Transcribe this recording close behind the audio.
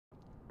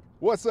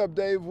What's up,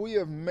 Dave? We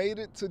have made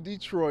it to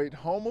Detroit,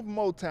 home of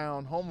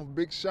Motown, home of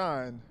Big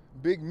Sean,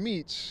 Big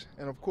Meech,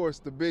 and of course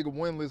the big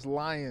winless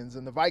Lions.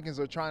 And the Vikings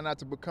are trying not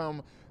to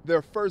become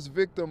their first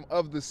victim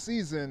of the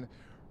season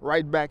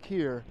right back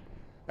here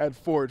at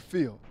Ford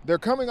Field. They're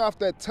coming off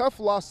that tough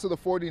loss to the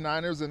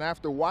 49ers, and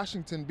after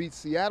Washington beat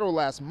Seattle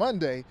last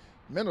Monday,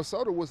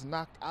 Minnesota was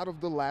knocked out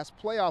of the last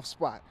playoff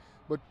spot.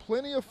 But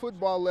plenty of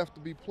football left to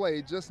be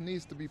played, just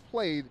needs to be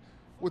played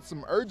with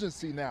some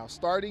urgency now,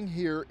 starting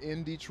here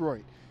in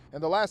Detroit.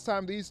 And the last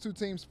time these two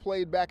teams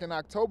played back in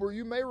October,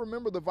 you may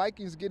remember the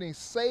Vikings getting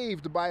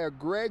saved by a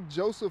Greg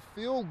Joseph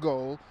field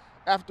goal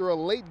after a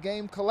late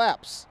game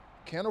collapse.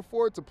 Can't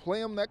afford to play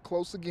them that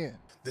close again.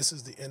 This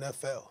is the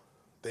NFL.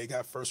 They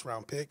got first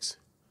round picks.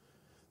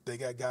 They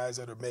got guys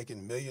that are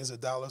making millions of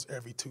dollars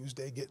every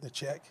Tuesday getting a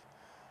check.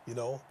 You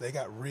know, they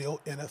got real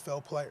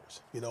NFL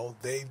players. You know,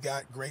 they've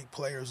got great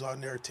players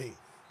on their team.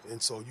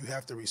 And so you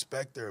have to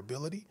respect their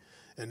ability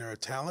and their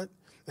talent.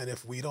 And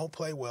if we don't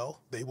play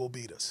well, they will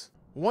beat us.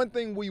 One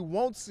thing we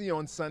won't see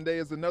on Sunday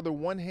is another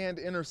one-hand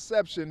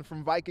interception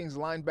from Vikings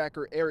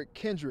linebacker Eric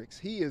Kendricks.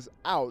 He is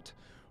out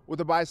with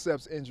a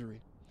biceps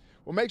injury.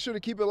 Well, make sure to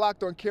keep it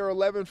locked on KARE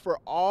 11 for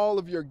all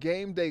of your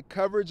game day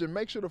coverage, and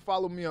make sure to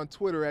follow me on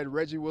Twitter at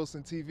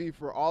ReggieWilsonTV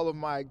for all of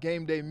my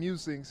game day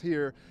musings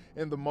here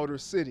in the Motor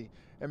City.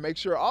 And make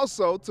sure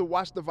also to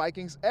watch the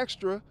Vikings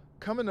Extra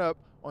coming up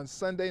on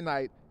Sunday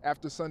night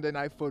after Sunday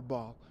Night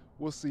Football.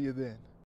 We'll see you then.